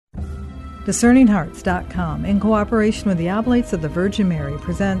DiscerningHearts.com, in cooperation with the Oblates of the Virgin Mary,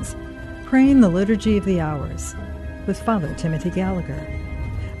 presents Praying the Liturgy of the Hours with Father Timothy Gallagher.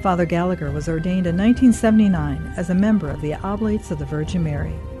 Father Gallagher was ordained in 1979 as a member of the Oblates of the Virgin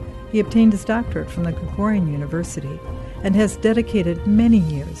Mary. He obtained his doctorate from the Gregorian University and has dedicated many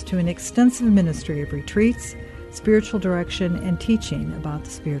years to an extensive ministry of retreats, spiritual direction, and teaching about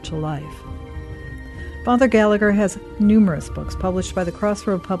the spiritual life. Father Gallagher has numerous books published by the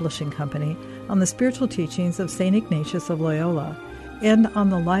Crossroad Publishing Company on the spiritual teachings of St. Ignatius of Loyola and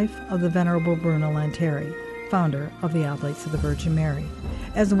on the life of the Venerable Bruno Lanteri, founder of the Oblates of the Virgin Mary,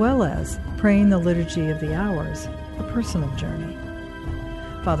 as well as Praying the Liturgy of the Hours, a personal journey.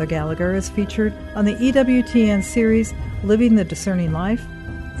 Father Gallagher is featured on the EWTN series Living the Discerning Life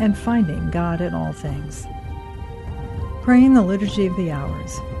and Finding God in All Things. Praying the Liturgy of the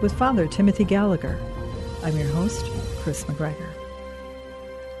Hours with Father Timothy Gallagher. I'm your host, Chris McGregor.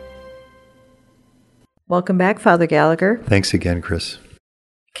 Welcome back, Father Gallagher. Thanks again, Chris.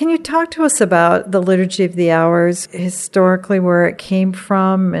 Can you talk to us about the Liturgy of the Hours, historically where it came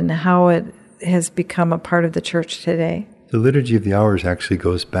from and how it has become a part of the Church today? The Liturgy of the Hours actually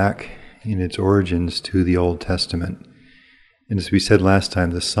goes back in its origins to the Old Testament. And as we said last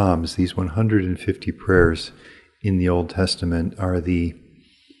time, the Psalms, these 150 prayers in the Old Testament, are the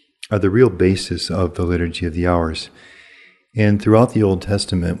real basis of the Liturgy of the Hours. And throughout the Old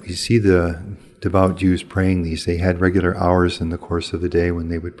Testament, we see the devout Jews praying these. They had regular hours in the course of the day when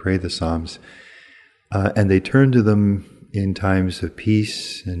they would pray the Psalms. And they turned to them in times of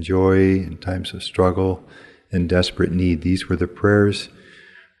peace and joy, in times of struggle and desperate need. These were the prayers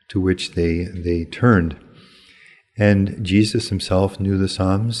to which they turned. And Jesus himself knew the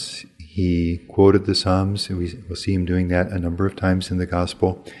Psalms. He quoted the Psalms. We'll see him doing that a number of times in the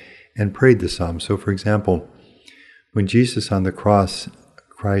Gospel, and prayed the Psalms. So, for example, when Jesus on the cross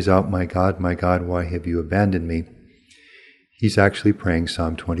cries out, my God, why have you abandoned me?" He's actually praying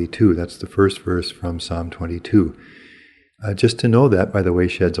Psalm 22. That's the first verse from Psalm 22. Just to know that, by the way,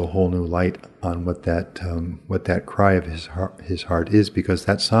 sheds a whole new light on what that cry of his heart is, because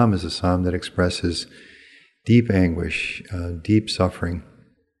that psalm is a psalm that expresses deep anguish, deep suffering,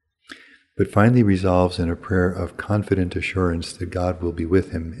 but finally resolves in a prayer of confident assurance that God will be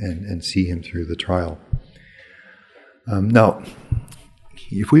with him and see him through the trial. Now,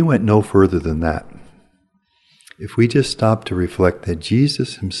 if we went no further than that, if we just stopped to reflect that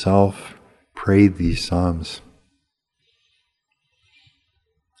Jesus himself prayed these psalms,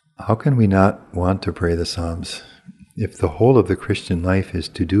 how can we not want to pray the psalms? If the whole of the Christian life is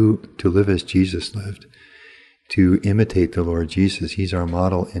to live as Jesus lived, to imitate the Lord Jesus, he's our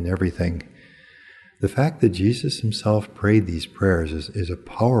model in everything. The fact that Jesus himself prayed these prayers is a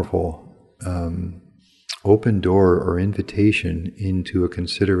powerful open door or invitation into a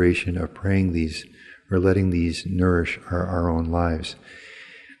consideration of praying these or letting these nourish our own lives.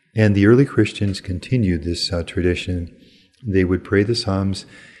 And the early Christians continued this tradition. They would pray the Psalms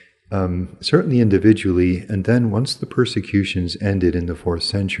certainly individually, and then once the persecutions ended in the 4th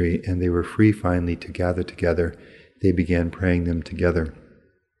century and they were free finally to gather together, they began praying them together.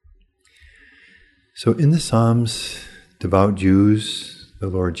 So in the Psalms, devout Jews, the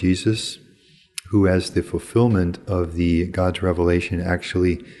Lord Jesus, who as the fulfillment of God's revelation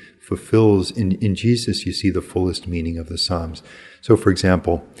actually fulfills, in Jesus you see the fullest meaning of the Psalms. So for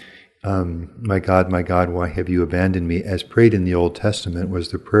example, my God, why have you abandoned me?" as prayed in the Old Testament was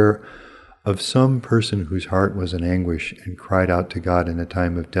the prayer of some person whose heart was in anguish and cried out to God in a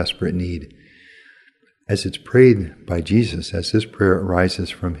time of desperate need. As it's prayed by Jesus, as this prayer arises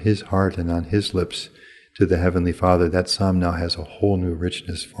from his heart and on his lips to the Heavenly Father, that psalm now has a whole new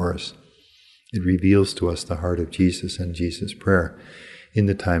richness for us. It reveals to us the heart of Jesus and Jesus' prayer in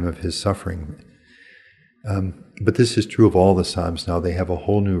the time of his suffering. But this is true of all the Psalms now. They have a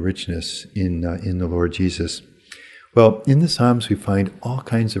whole new richness in the Lord Jesus. Well, in the Psalms we find all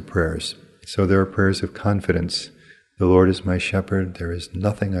kinds of prayers. So there are prayers of confidence. The Lord is my shepherd, there is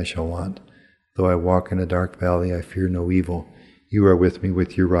nothing I shall want. Though I walk in a dark valley, I fear no evil. You are with me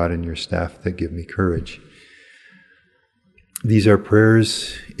with your rod and your staff that give me courage. These are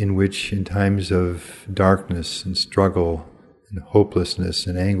prayers in which, in times of darkness and struggle and hopelessness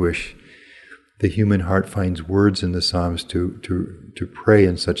and anguish, the human heart finds words in the Psalms to pray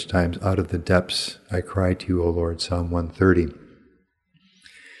in such times. Out of the depths I cry to you, O Lord, Psalm 130.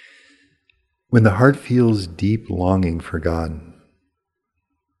 When the heart feels deep longing for God,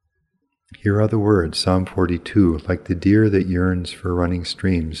 here are the words, Psalm 42, like the deer that yearns for running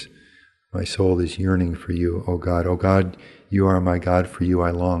streams. My soul is yearning for you, O God. O God, you are my God, for you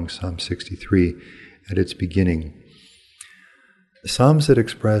I long, Psalm 63, at its beginning. Psalms that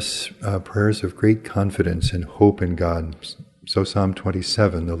express prayers of great confidence and hope in God. So Psalm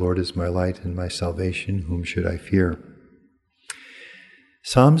 27, the Lord is my light and my salvation, whom should I fear?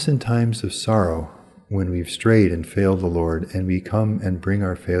 Psalms in times of sorrow, when we've strayed and failed the Lord, and we come and bring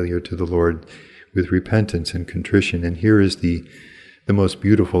our failure to the Lord with repentance and contrition. And here is the most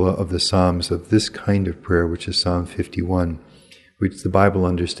beautiful of the Psalms of this kind of prayer, which is Psalm 51, which the Bible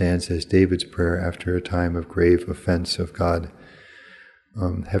understands as David's prayer after a time of grave offense of God.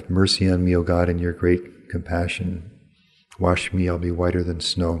 Have mercy on me, O God, in your great compassion. Wash me, I'll be whiter than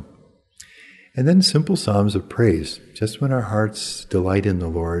snow. And then simple psalms of praise, just when our hearts delight in the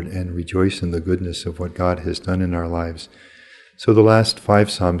Lord and rejoice in the goodness of what God has done in our lives. So the last 5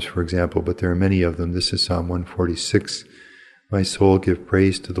 psalms, for example, but there are many of them. This is Psalm 146. My soul, give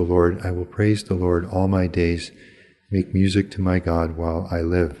praise to the Lord. I will praise the Lord all my days. Make music to my God while I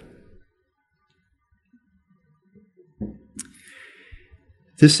live.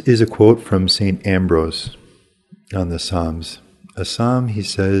 This is a quote from St. Ambrose on the Psalms. A psalm, he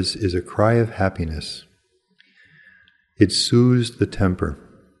says, is a cry of happiness. It soothes the temper,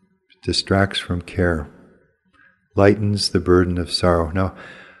 distracts from care, lightens the burden of sorrow. Now,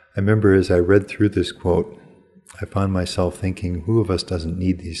 I remember as I read through this quote, I found myself thinking, who of us doesn't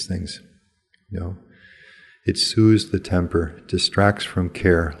need these things? It soothes the temper, distracts from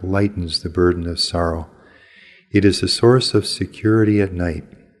care, lightens the burden of sorrow. It is a source of security at night,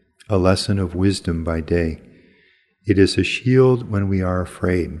 a lesson of wisdom by day. It is a shield when we are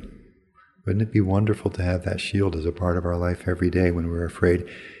afraid. Wouldn't it be wonderful to have that shield as a part of our life every day when we're afraid?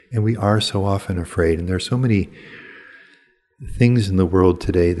 And we are so often afraid. And there are so many things in the world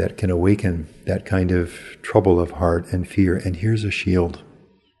today that can awaken that kind of trouble of heart and fear. And here's a shield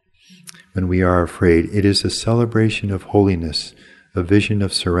when we are afraid. It is a celebration of holiness, a vision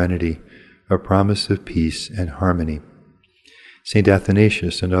of serenity, a promise of peace and harmony. St.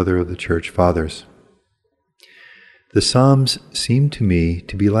 Athanasius and other of the Church Fathers. The Psalms seem to me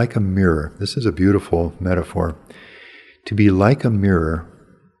to be like a mirror. This is a beautiful metaphor. To be like a mirror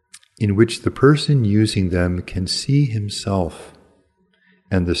in which the person using them can see himself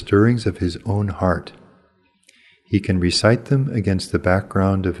and the stirrings of his own heart. He can recite them against the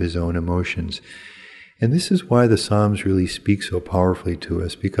background of his own emotions. And this is why the Psalms really speak so powerfully to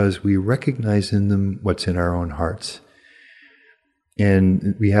us, because we recognize in them what's in our own hearts.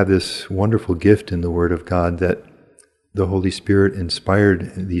 And we have this wonderful gift in the Word of God that the Holy Spirit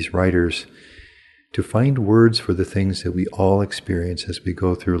inspired these writers to find words for the things that we all experience as we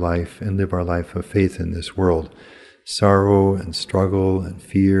go through life and live our life of faith in this world. Sorrow and struggle and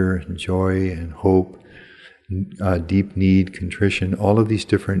fear and joy and hope, deep need, contrition, all of these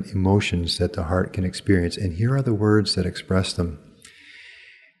different emotions that the heart can experience. And here are the words that express them.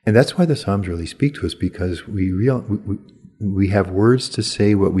 And that's why the Psalms really speak to us, because we have words to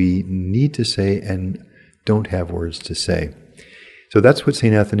say what we need to say and don't have words to say. So that's what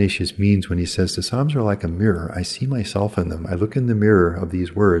St. Athanasius means when he says the Psalms are like a mirror. I see myself in them. I look in the mirror of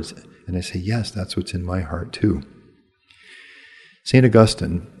these words and I say, yes, that's what's in my heart too. St.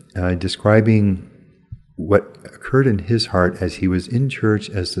 Augustine, describing what occurred in his heart as he was in church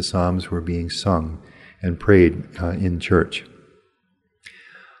as the Psalms were being sung and prayed in church.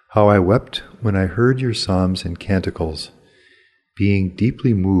 How I wept when I heard your psalms and canticles, being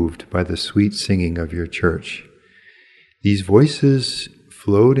deeply moved by the sweet singing of your church. These voices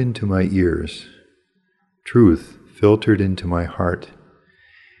flowed into my ears, truth filtered into my heart,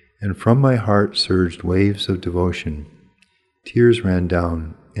 and from my heart surged waves of devotion. Tears ran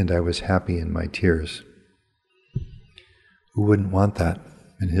down, and I was happy in my tears. Who wouldn't want that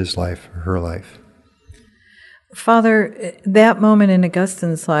in his life or her life? Father, that moment in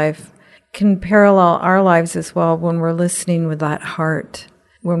Augustine's life can parallel our lives as well when we're listening with that heart,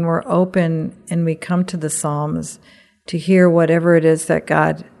 when we're open and we come to the Psalms to hear whatever it is that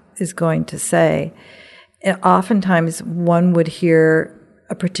God is going to say. And oftentimes one would hear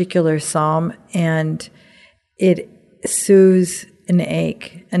a particular psalm and it soothes an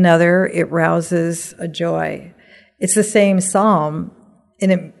ache. Another, it rouses a joy. It's the same psalm,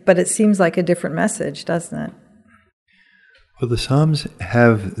 but it seems like a different message, doesn't it? Well, the Psalms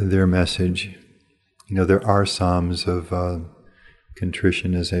have their message. There are psalms of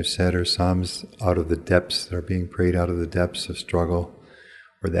contrition, as I've said, or psalms out of the depths that are being prayed out of the depths of struggle,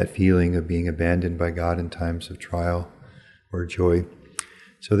 or that feeling of being abandoned by God in times of trial or joy.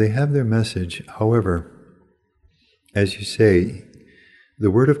 So they have their message. However, as you say,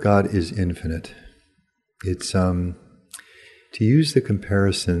 the Word of God is infinite. It's, to use the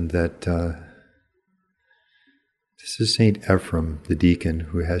comparison that this is St. Ephrem, the deacon,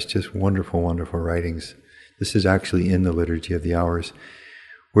 who has just wonderful, wonderful writings. This is actually in the Liturgy of the Hours,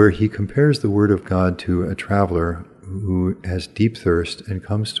 where he compares the Word of God to a traveler who has deep thirst and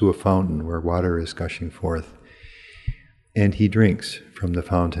comes to a fountain where water is gushing forth. And he drinks from the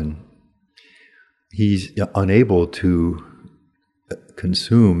fountain. He's unable to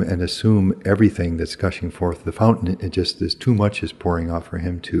consume and assume everything that's gushing forth. The fountain, it just is too much is pouring off for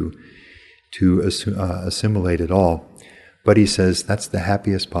him to assimilate it all. But he says that's the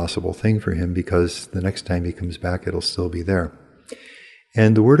happiest possible thing for him, because the next time he comes back, it'll still be there.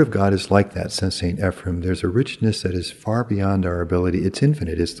 And the Word of God is like that, says St. Ephrem. There's a richness that is far beyond our ability. It's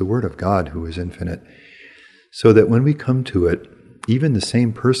infinite. It's the Word of God who is infinite. So that when we come to it, even the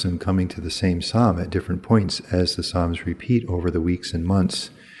same person coming to the same psalm at different points as the psalms repeat over the weeks and months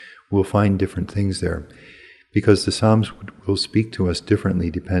will find different things there, because the psalms will speak to us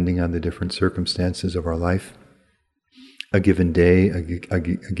differently depending on the different circumstances of our life, a given day, a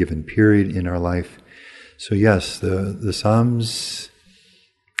given period in our life. So yes, the psalms,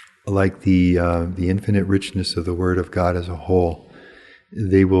 like the infinite richness of the Word of God as a whole,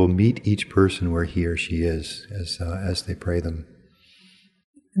 they will meet each person where he or she is as they pray them.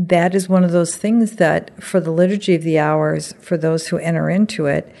 That is one of those things that for the Liturgy of the Hours, for those who enter into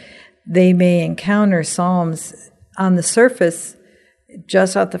it, they may encounter psalms on the surface,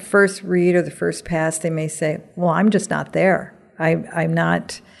 just at the first read or the first pass. They may say, well, I'm just not there.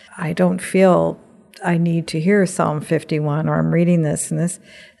 I don't feel I need to hear Psalm 51, or I'm reading this and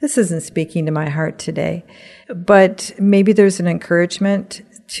this isn't speaking to my heart today. But maybe there's an encouragement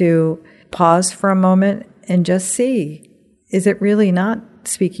to pause for a moment and just see, is it really not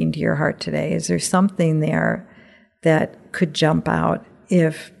speaking to your heart today? Is there something there that could jump out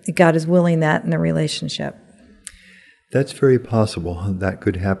if God is willing that in the relationship? That's very possible. That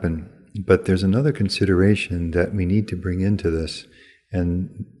could happen. But there's another consideration that we need to bring into this.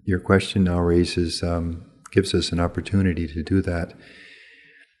 And your question now gives us an opportunity to do that.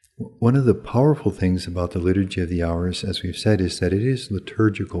 One of the powerful things about the Liturgy of the Hours, as we've said, is that it is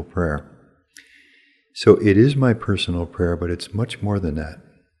liturgical prayer. So it is my personal prayer, but it's much more than that.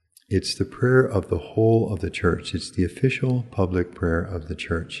 It's the prayer of the whole of the Church. It's the official public prayer of the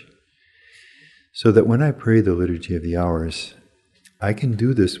Church. So that when I pray the Liturgy of the Hours, I can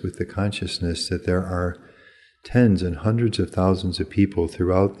do this with the consciousness that there are tens and hundreds of thousands of people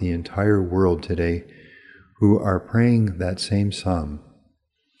throughout the entire world today who are praying that same psalm.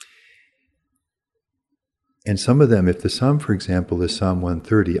 And some of them, if the psalm, for example, is Psalm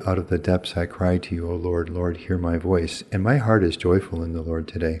 130, out of the depths I cry to you, O Lord, Lord, hear my voice, and my heart is joyful in the Lord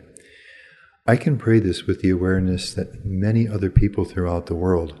today, I can pray this with the awareness that many other people throughout the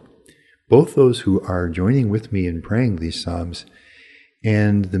world, both those who are joining with me in praying these psalms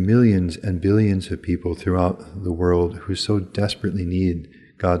and the millions and billions of people throughout the world who so desperately need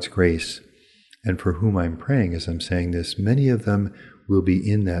God's grace, and for whom I'm praying as I'm saying this, many of them will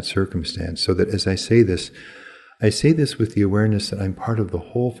be in that circumstance. So that as I say this with the awareness that I'm part of the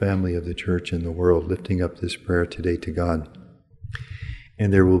whole family of the Church in the world, lifting up this prayer today to God.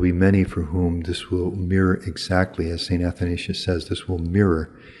 And there will be many for whom this will mirror exactly, as St. Athanasius says, this will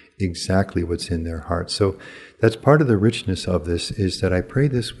mirror exactly what's in their heart. So that's part of the richness of this, is that I pray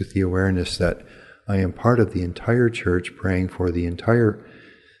this with the awareness that I am part of the entire Church, praying for the entirety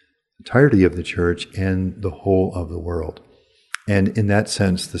of the Church and the whole of the world. And in that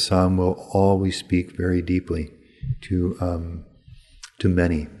sense, the psalm will always speak very deeply to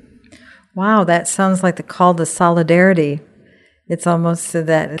many. Wow, that sounds like the call to solidarity. It's almost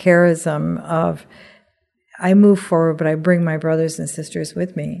that charism of, I move forward, but I bring my brothers and sisters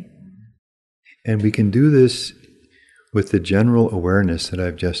with me. And we can do this with the general awareness that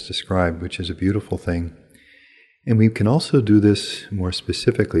I've just described, which is a beautiful thing. And we can also do this more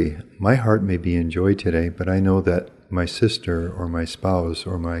specifically. My heart may be in joy today, but I know that my sister or my spouse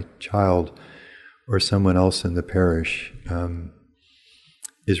or my child or someone else in the parish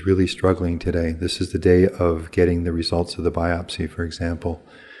is really struggling today. This is the day of getting the results of the biopsy, for example,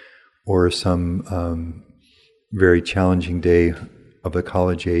 or some very challenging day of a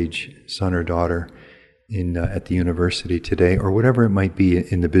college-age son or daughter at the university today, or whatever it might be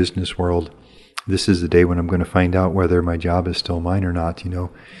in the business world. This is the day when I'm going to find out whether my job is still mine or not,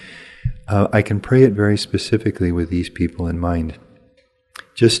 I can pray it very specifically with these people in mind.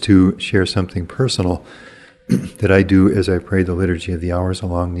 Just to share something personal that I do as I pray the Liturgy of the Hours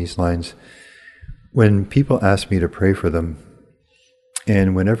along these lines. When people ask me to pray for them,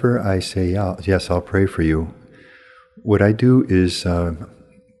 and whenever I say, yes, I'll pray for you, what I do is I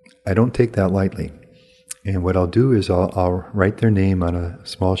don't take that lightly. And what I'll do is I'll write their name on a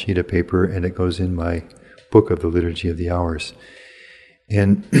small sheet of paper, and it goes in my book of the Liturgy of the Hours.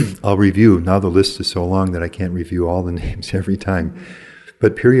 And I'll review. Now the list is so long that I can't review all the names every time.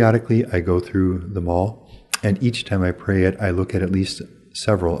 But periodically I go through them all, and each time I pray it, I look at least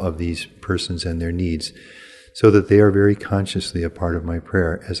several of these persons and their needs, so that they are very consciously a part of my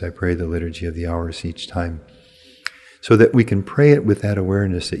prayer as I pray the Liturgy of the Hours each time. So that we can pray it with that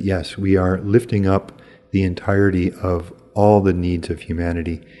awareness that, yes, we are lifting up the entirety of all the needs of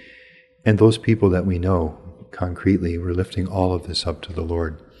humanity. And those people that we know, concretely, we're lifting all of this up to the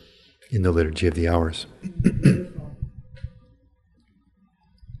Lord in the Liturgy of the Hours.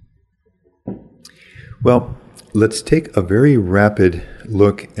 Well, let's take a very rapid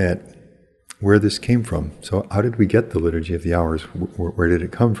look at where this came from. So how did we get the Liturgy of the Hours? Where did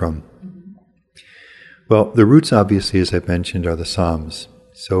it come from? Well, the roots, obviously, as I've mentioned, are the Psalms.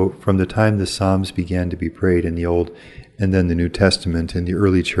 So from the time the Psalms began to be prayed in the Old and then the New Testament in the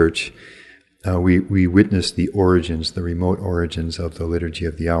early church, we witnessed the origins, the remote origins of the Liturgy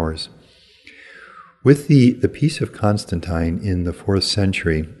of the Hours. With the Peace of Constantine in the 4th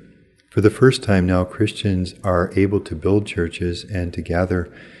century, for the first time now Christians are able to build churches and to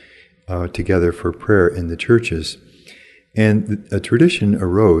gather together for prayer in the churches. And a tradition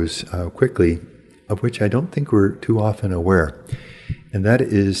arose quickly, of which I don't think we're too often aware. And that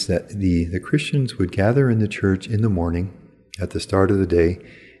is that the Christians would gather in the church in the morning at the start of the day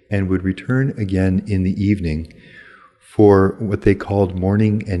and would return again in the evening for what they called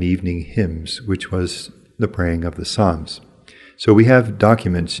morning and evening hymns, which was the praying of the Psalms. So we have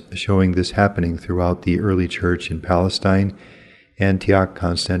documents showing this happening throughout the early church in Palestine, Antioch,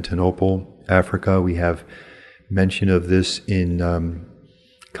 Constantinople, Africa. We have mention of this in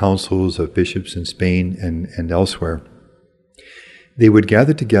councils of bishops in Spain and elsewhere. They would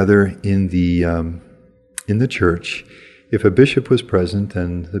gather together in the church. If a bishop was present,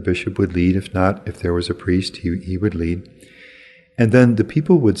 then the bishop would lead. If not, if there was a priest, he would lead. And then the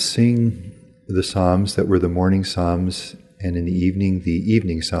people would sing the psalms that were the morning psalms, and in the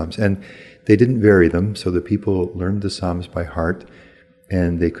evening psalms. And they didn't vary them, so the people learned the psalms by heart,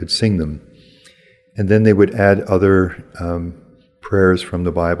 and they could sing them. And then they would add other prayers from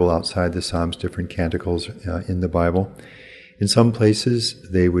the Bible outside the psalms, different canticles in the Bible. In some places,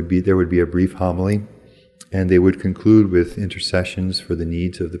 there would be a brief homily, and they would conclude with intercessions for the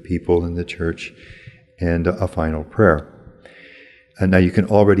needs of the people in the church and a final prayer. And now you can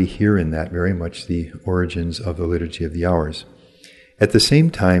already hear in that very much the origins of the Liturgy of the Hours. At the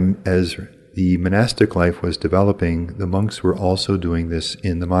same time as the monastic life was developing, the monks were also doing this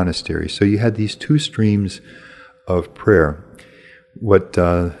in the monastery. So you had these two streams of prayer, what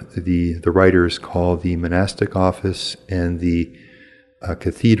the writers call the monastic office and the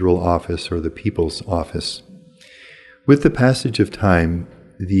cathedral office, or the people's office. With the passage of time,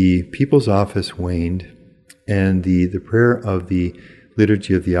 the people's office waned, and the prayer of the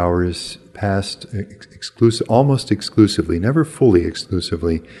Liturgy of the Hours passed almost exclusively, never fully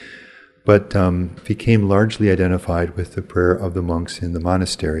exclusively, but became largely identified with the prayer of the monks in the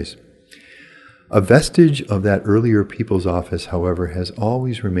monasteries. A vestige of that earlier people's office, however, has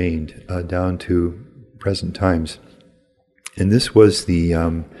always remained down to present times. And this was the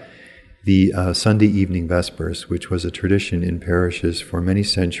Sunday evening Vespers, which was a tradition in parishes for many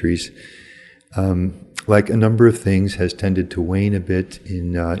centuries. Like a number of things, has tended to wane a bit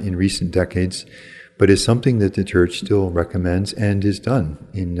in recent decades, but is something that the Church still recommends and is done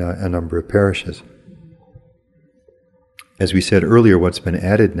in a number of parishes. As we said earlier, what's been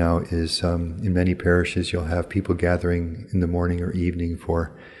added now is in many parishes you'll have people gathering in the morning or evening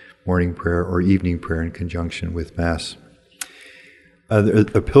for morning prayer or evening prayer in conjunction with Mass.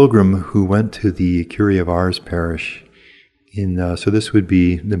 A pilgrim who went to the Curie of Ars parish so this would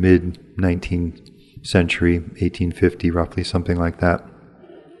be the mid-19th century, 1850 roughly, something like that,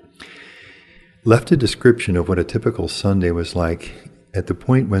 left a description of what a typical Sunday was like at the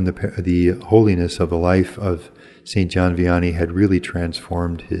point when the holiness of the life of St. John Vianney had really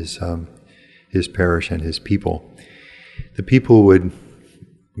transformed his parish and his people. The people would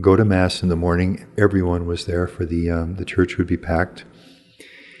go to Mass in the morning. Everyone was there for the church would be packed.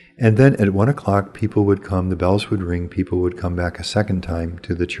 And then at 1 o'clock, people would come, the bells would ring, people would come back a second time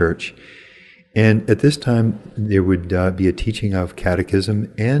to the church. And at this time, there would be a teaching of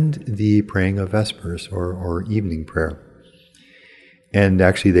catechism and the praying of Vespers or evening prayer. And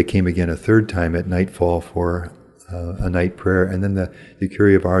actually, they came again a third time at nightfall for a night prayer. And then the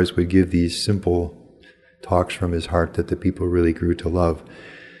Curie of Ars would give these simple talks from his heart that the people really grew to love.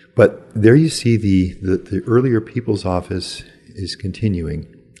 But there you see the earlier people's office is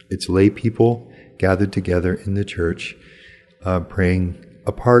continuing. It's lay people gathered together in the church, praying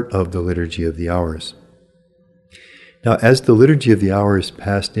a part of the Liturgy of the Hours. Now, as the Liturgy of the Hours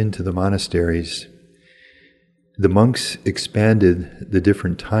passed into the monasteries, the monks expanded the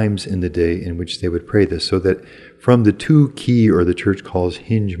different times in the day in which they would pray this, so that from the two key, or the Church calls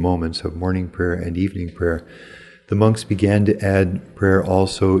hinge moments, of morning prayer and evening prayer, the monks began to add prayer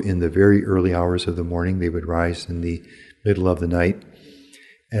also in the very early hours of the morning. They would rise in the middle of the night,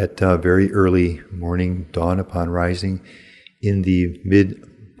 at very early morning, dawn upon rising, in the mid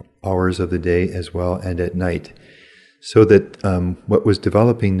hours of the day as well, and at night. So that what was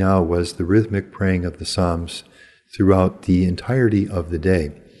developing now was the rhythmic praying of the Psalms throughout the entirety of the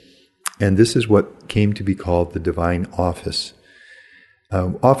day. And this is what came to be called the divine office.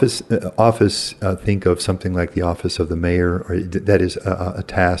 Office, think of something like the office of the mayor, or that is a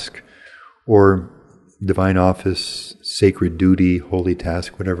task, or divine office, sacred duty, holy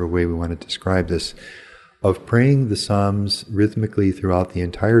task, whatever way we want to describe this, of praying the Psalms rhythmically throughout the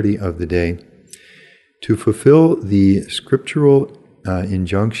entirety of the day to fulfill the scriptural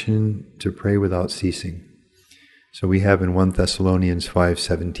injunction to pray without ceasing. So we have in 1 Thessalonians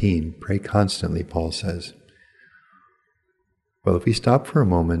 5:17, pray constantly, Paul says. Well, if we stop for a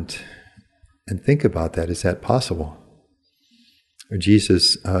moment and think about that, is that possible?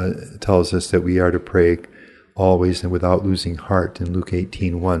 Jesus tells us that we are to pray always and without losing heart in Luke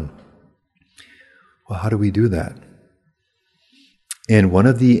 18:1. Well, how do we do that? And one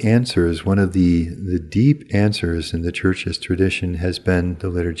of the answers, one of the deep answers in the Church's tradition has been the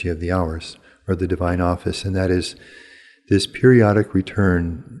Liturgy of the Hours, or the Divine Office, and that is this periodic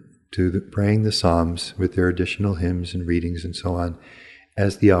return to praying the Psalms with their additional hymns and readings and so on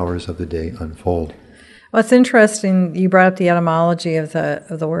as the hours of the day unfold. Well, it's interesting you brought up the etymology of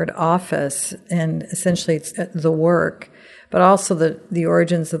the word office, and essentially it's the work, but also the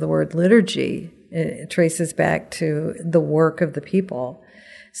origins of the word liturgy. It traces back to the work of the people.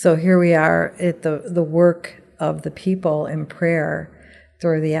 So here we are at the work of the people in prayer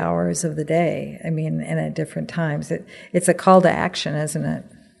through the hours of the day. I mean, and at different times. It's a call to action, isn't it?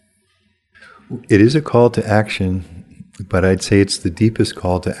 It is a call to action, but I'd say it's the deepest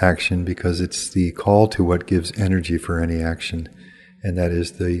call to action because it's the call to what gives energy for any action, and that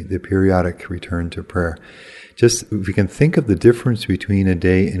is the periodic return to prayer. Just if we can think of the difference between a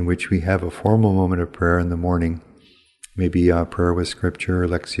day in which we have a formal moment of prayer in the morning, maybe prayer with Scripture,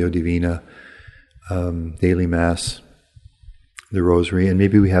 Lectio Divina, daily Mass, the Rosary, and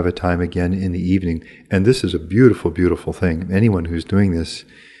maybe we have a time again in the evening. And this is a beautiful, beautiful thing. Anyone who's doing this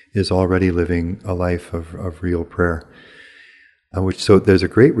is already living a life of real prayer. So there's a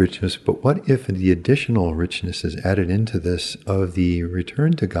great richness, but what if the additional richness is added into this of the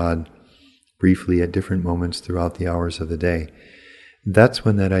return to God briefly at different moments throughout the hours of the day? That's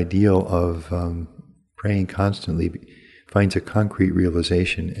when that ideal of praying constantly finds a concrete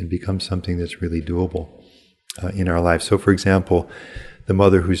realization and becomes something that's really doable in our life. So for example, the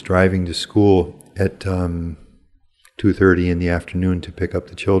mother who's driving to school at 2:30 in the afternoon to pick up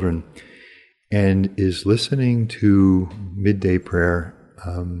the children and is listening to midday prayer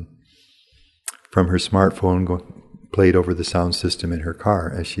from her smartphone played over the sound system in her car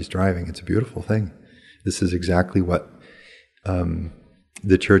as she's driving. It's a beautiful thing. This is exactly what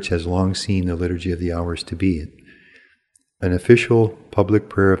the Church has long seen the Liturgy of the Hours to be. An official public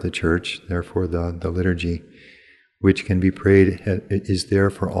prayer of the Church, therefore the liturgy, which can be prayed, is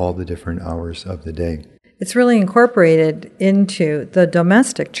there for all the different hours of the day. It's really incorporated into the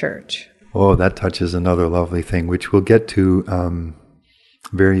domestic church. Oh, that touches another lovely thing, which we'll get to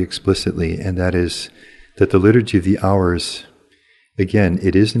very explicitly, and that is that the Liturgy of the Hours, again,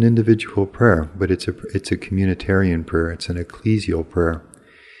 it is an individual prayer, but it's a communitarian prayer. It's an ecclesial prayer.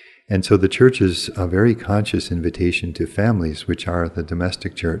 And so the Church's a very conscious invitation to families, which are the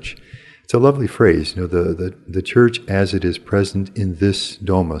domestic church. It's a lovely phrase, the Church as it is present in this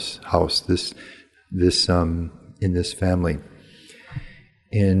domus, house, in this family.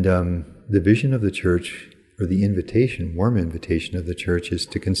 And the vision of the Church, or the invitation, warm invitation of the Church, is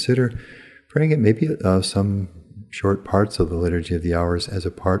to consider praying it maybe some short parts of the Liturgy of the Hours as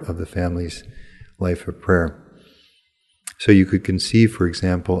a part of the family's life of prayer. So you could conceive, for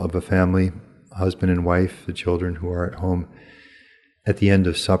example, of a family, husband and wife, the children who are at home, at the end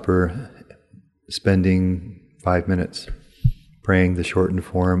of supper, spending 5 minutes praying the shortened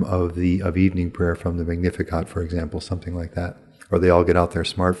form of evening prayer from the Magnificat, for example, something like that. Or they all get out their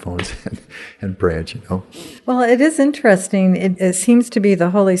smartphones and pray it, Well, it is interesting. It seems to be the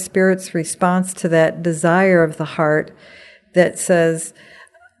Holy Spirit's response to that desire of the heart that says,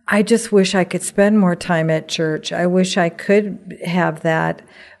 I just wish I could spend more time at church. I wish I could have that,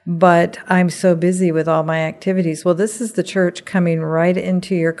 but I'm so busy with all my activities. Well, this is the church coming right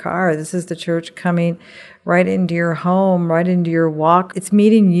into your car. This is the church coming right into your home, right into your walk. It's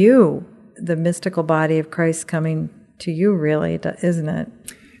meeting you, the mystical body of Christ coming to you, really, isn't it?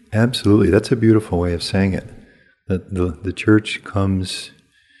 Absolutely. That's a beautiful way of saying it. That the church comes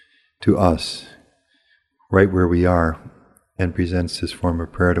to us right where we are and presents this form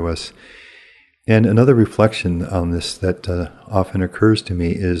of prayer to us. And another reflection on this that often occurs to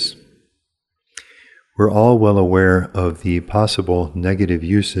me is we're all well aware of the possible negative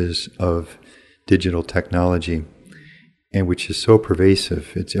uses of digital technology, and which is so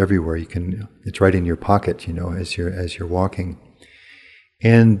pervasive. It's everywhere. It's right in your pocket, as you're walking.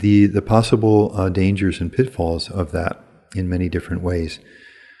 And the possible dangers and pitfalls of that in many different ways.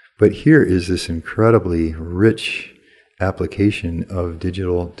 But here is this incredibly rich application of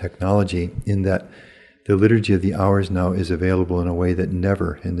digital technology in that the Liturgy of the Hours now is available in a way that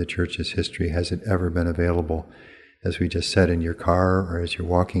never in the Church's history has it ever been available. As we just said, in your car, or as you're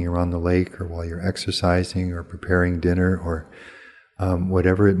walking around the lake, or while you're exercising, or preparing dinner, or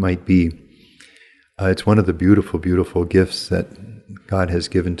whatever it might be. It's one of the beautiful, beautiful gifts that God has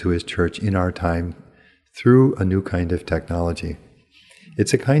given to His Church in our time through a new kind of technology.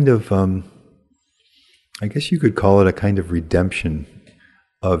 It's a kind of, I guess you could call it a kind of redemption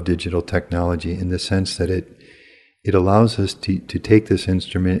of digital technology, in the sense that it allows us to take this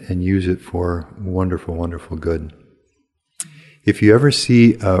instrument and use it for wonderful, wonderful good. If you ever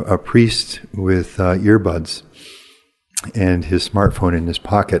see a priest with earbuds and his smartphone in his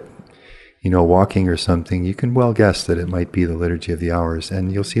pocket, walking or something, you can well guess that it might be the Liturgy of the Hours,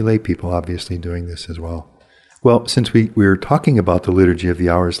 and you'll see lay people obviously doing this as well. Well, since we were talking about the Liturgy of the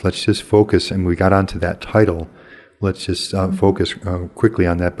Hours, let's just focus, and we got onto that title, let's just focus quickly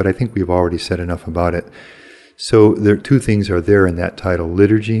on that, but I think we've already said enough about it. So there two things are there in that title,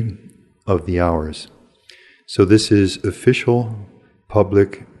 Liturgy of the Hours. So this is official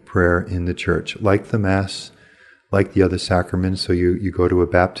public prayer in the church, like the Mass, like the other sacraments. So you go to a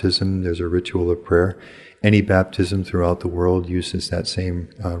baptism, there's a ritual of prayer. Any baptism throughout the world uses that same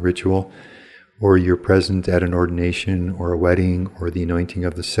ritual. Or you're present at an ordination or a wedding or the anointing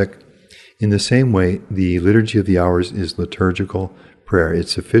of the sick. In the same way, the Liturgy of the Hours is liturgical prayer.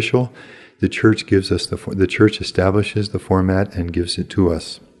 It's official. The church gives us the church establishes the format and gives it to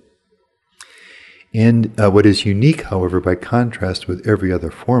us. And what is unique, however, by contrast with every other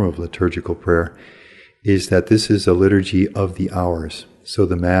form of liturgical prayer, is that this is a liturgy of the hours. So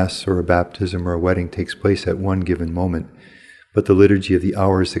the Mass or a baptism or a wedding takes place at one given moment. But the Liturgy of the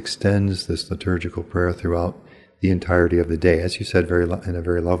Hours extends this liturgical prayer throughout the entirety of the day. As you said in a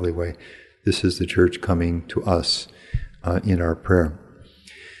very lovely way, this is the church coming to us in our prayer.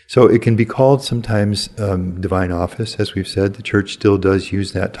 So it can be called sometimes divine office, as we've said. The church still does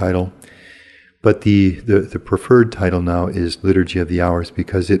use that title. But the preferred title now is Liturgy of the Hours,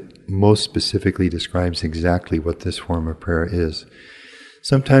 because it most specifically describes exactly what this form of prayer is.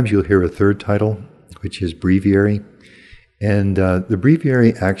 Sometimes you'll hear a third title, which is Breviary. And the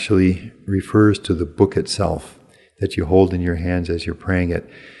breviary actually refers to the book itself that you hold in your hands as you're praying it.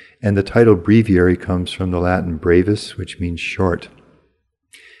 And the title breviary comes from the Latin brevis, which means short.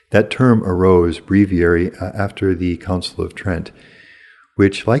 That term arose, breviary, after the Council of Trent,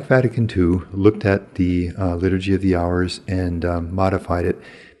 which, like Vatican II, looked at the Liturgy of the Hours and modified it,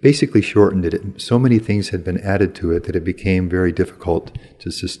 basically shortened it. So many things had been added to it that it became very difficult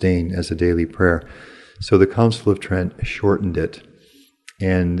to sustain as a daily prayer. So the Council of Trent shortened it,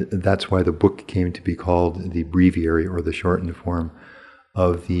 and that's why the book came to be called the Breviary, or the shortened form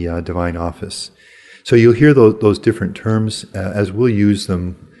of the Divine Office. So you'll hear those different terms as we'll use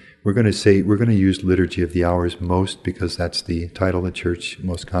them. We're going to use Liturgy of the Hours most, because that's the title the Church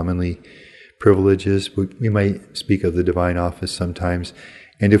most commonly privileges. We might speak of the Divine Office sometimes,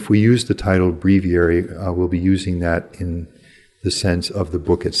 and if we use the title Breviary, we'll be using that in the sense of the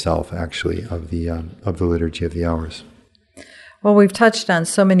book itself, actually, of the Liturgy of the Hours. Well, we've touched on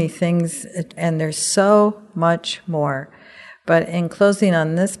so many things, and there's so much more. But in closing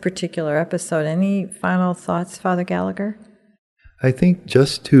on this particular episode, any final thoughts, Father Gallagher? I think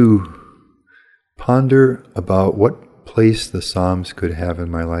just to ponder about what place the Psalms could have in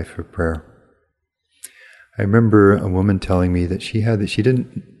my life of prayer. I remember a woman telling me that she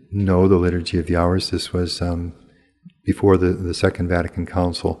didn't know the Liturgy of the Hours. This was before the Second Vatican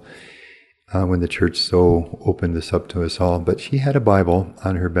Council, when the Church so opened this up to us all. But she had a Bible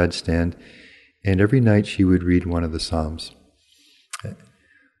on her bedstand, and every night she would read one of the Psalms.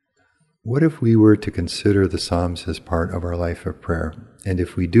 What if we were to consider the Psalms as part of our life of prayer? And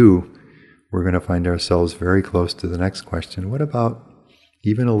if we do, we're going to find ourselves very close to the next question. What about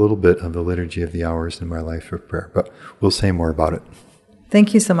even a little bit of the Liturgy of the Hours in my life of prayer? But we'll say more about it.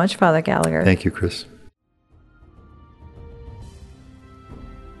 Thank you so much, Father Gallagher. Thank you, Chris.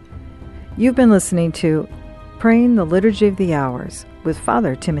 You've been listening to Praying the Liturgy of the Hours with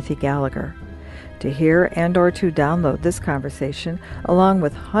Father Timothy Gallagher. To hear and or to download this conversation, along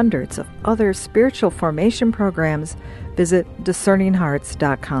with hundreds of other spiritual formation programs, visit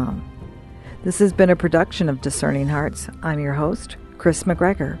discerninghearts.com. This has been a production of Discerning Hearts. I'm your host, Chris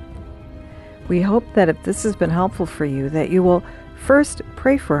McGregor. We hope that if this has been helpful for you, that you will first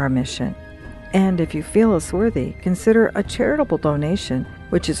pray for our mission. And if you feel us worthy, consider a charitable donation,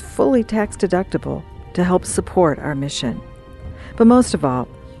 which is fully tax deductible, to help support our mission. But most of all,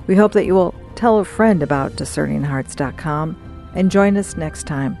 we hope that you will tell a friend about discerninghearts.com and join us next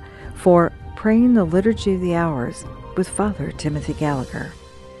time for Praying the Liturgy of the Hours with Father Timothy Gallagher.